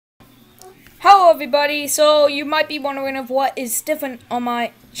Hello everybody, so you might be wondering of what is different on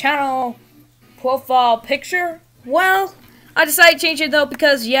my channel profile picture. Well, I decided to change it though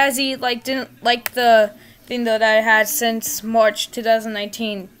because Yazzie didn't like the thing that I had since March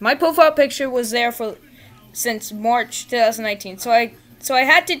 2019. My profile picture was there since March 2019, so I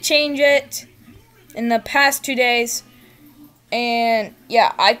had to change it in the past 2 days. And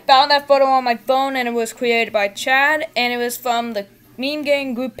yeah, I found that photo on my phone and it was created by Chad, and it was from the Meme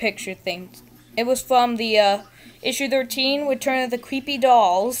Gang group picture thing. It was from the issue 13, Return of the Creepy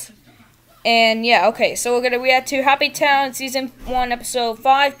Dolls. And yeah, okay, so we're gonna react to HappyTown Season 1, Episode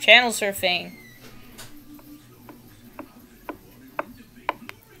 5, Channel Surfing.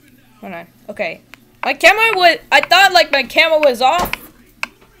 Hold on, okay. My camera was, I thought like my camera was off,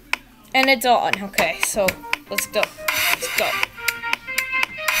 and it's on. Okay, so let's go. Let's go.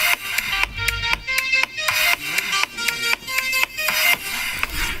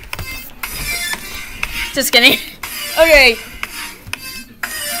 Just kidding. Okay.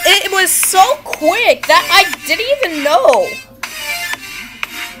 It was so quick that I didn't even know.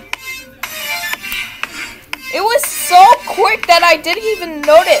 It was so quick that I didn't even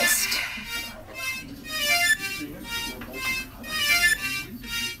notice.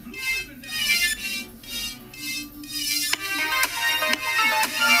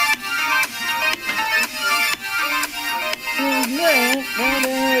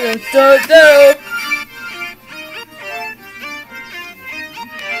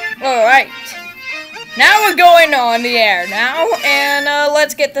 Alright, now we're going on the air now, and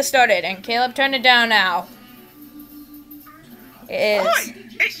let's get this started. And Caleb, turn it down now. It is. Oi,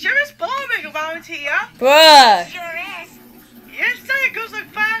 it's sure is boring around here. Bruh. Sure is. Yes, sir, it goes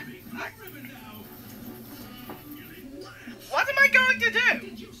like that. What am I going to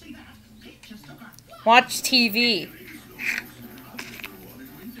do? Watch TV.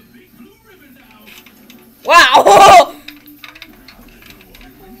 Wow!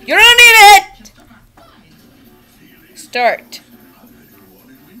 You don't need it! Start.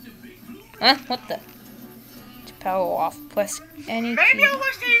 Huh? What the? To power off, press any Maybe key. I'll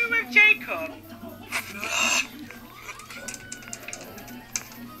watch TV with Jacob.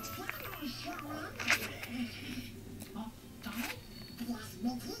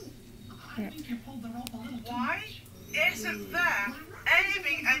 Why isn't there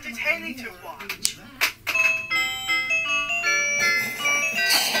anything entertaining to watch?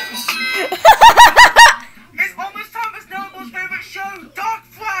 It's almost time for Snowball's favorite show, Dog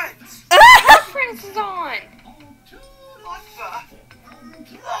Friends! Dog Friends is on! What the?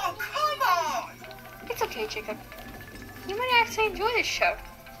 Oh, come on! It's okay, Jacob. You might actually enjoy this show.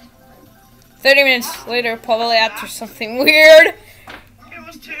 30 minutes later, probably after something weird. It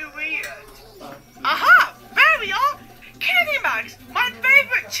was too weird. Aha! There we are! Kitty Max, my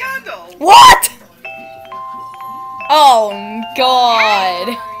favorite channel! What? Oh,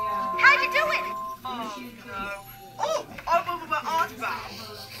 God. How'd you do it? Oh, no. Oh, I'm over my art bow.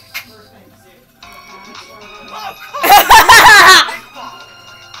 Oh, come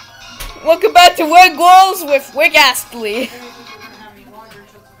on! Welcome back to Wig Wolves with Wig Astley.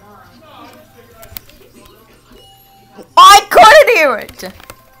 I couldn't hear it.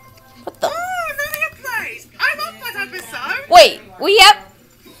 What the? Oh, Lydia Plays! I love that episode! Wait, we have.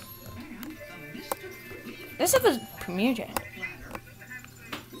 This is the premiere channel.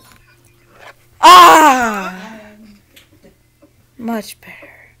 Ah! Much better.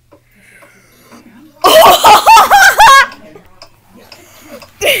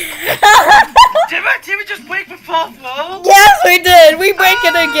 Did we just break the fourth wall? Yes, we did. We break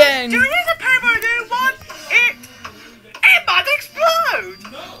it again. Do we need to pay for a new one? It might explode!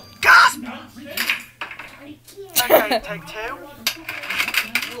 Gasp! Okay, take two.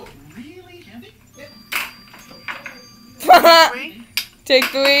 Three. Take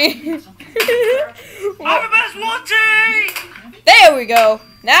 3. I'm the best watching! There we go.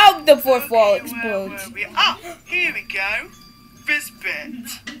 Now the fourth wall explodes. Here we go. This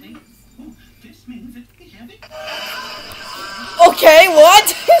bit. Okay, what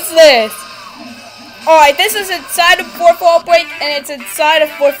is this? Alright, this is inside of fourth wall break, and it's inside of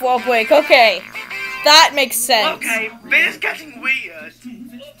fourth wall break. Okay, that makes sense. Okay, this is getting weird.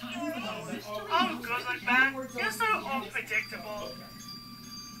 Oh, goes like that. You're so unpredictable.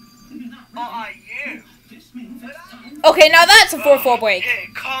 Or are you? Okay, now that's a fourth wall break. Here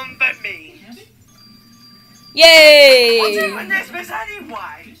come the memes. What's Yay! even this miss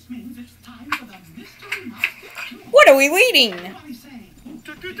anyway? What are we reading?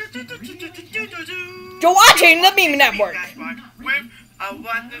 You're watching the Meme Network. With a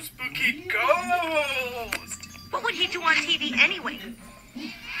random spooky ghost. What would he do on TV anyway?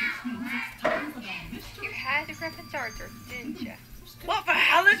 reference Arthur, didn't you? What the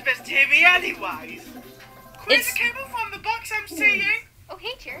hell is this TV anyways? Where's It's- the cable from the box I'm seeing? Oh,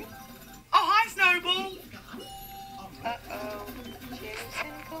 hey, Jerry. Oh, hi, Snowball. Uh-oh. Jerry's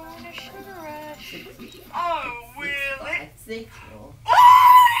gonna go on a sugar rush. Oh, really?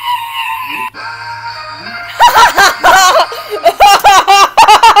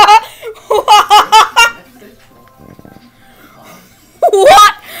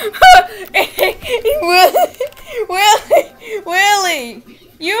 What? Willie,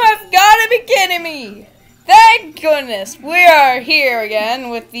 you have got to be kidding me! Thank goodness we are here again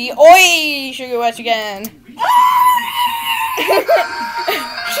with the Oi Sugar Rush again.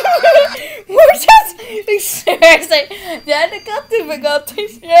 We're just seriously,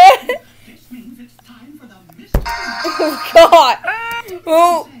 oh God!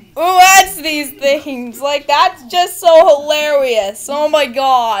 Who adds these things? Like, that's just so hilarious. Oh my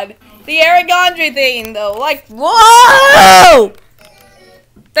God. The Eric Andre thing, though. Like, whoa!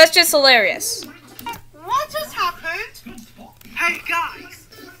 That's just hilarious. What just happened? Hey, guys.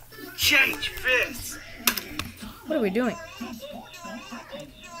 Change this. What are we doing?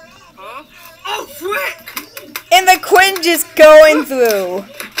 Huh? Oh, frick! And the cringe is going through.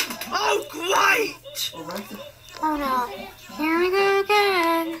 Oh, great! Oh, no. Here we go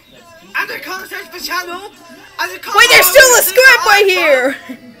again. And the content for channel. And the Wait, there's still a script right here.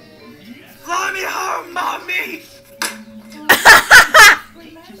 Fly me home, mommy.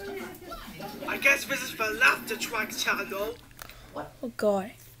 I guess this is the laughter track channel. Oh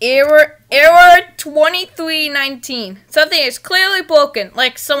God. Error 2319. Something is clearly broken,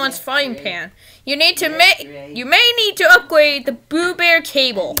 like someone's frying pan. You may need to upgrade the Boo Bear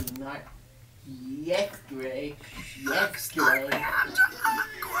cable. Yes, Gray. Yes, I Gray. have to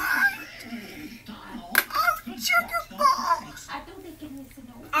upgrade. Oh, chicken balls.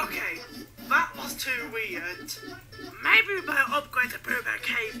 Okay, that was too weird. Maybe we better upgrade the Boo Bear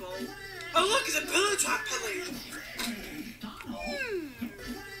cable. Oh look, it's a pillow trap police.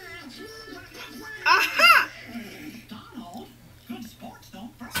 Aha!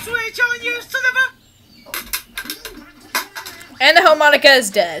 Switch on, you son of a... And the harmonica is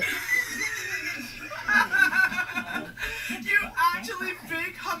dead. You actually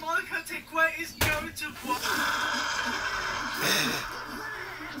think harmonica Tiquet is going to what?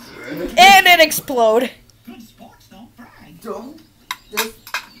 And it explode. Don't.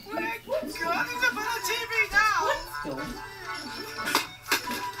 We're going to put a TV now!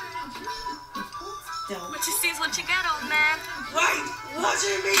 What you see's what you get, old man. Wait, what do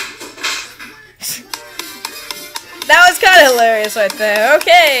you mean? That was kind of hilarious right there.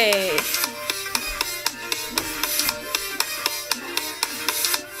 Okay.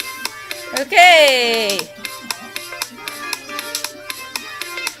 Okay.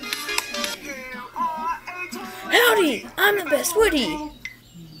 Howdy, I'm the best Woody.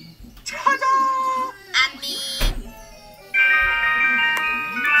 Ta-da! And me.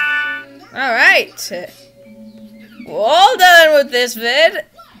 Alright. We're all done with this vid,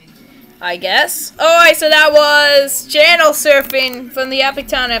 I guess. Alright, so that was channel surfing from the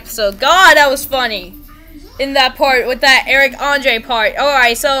HappyTown episode. God, that was funny. In that part, with that Eric Andre part.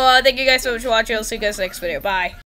 Alright, so thank you guys so much for watching. I'll see you guys next video. Bye.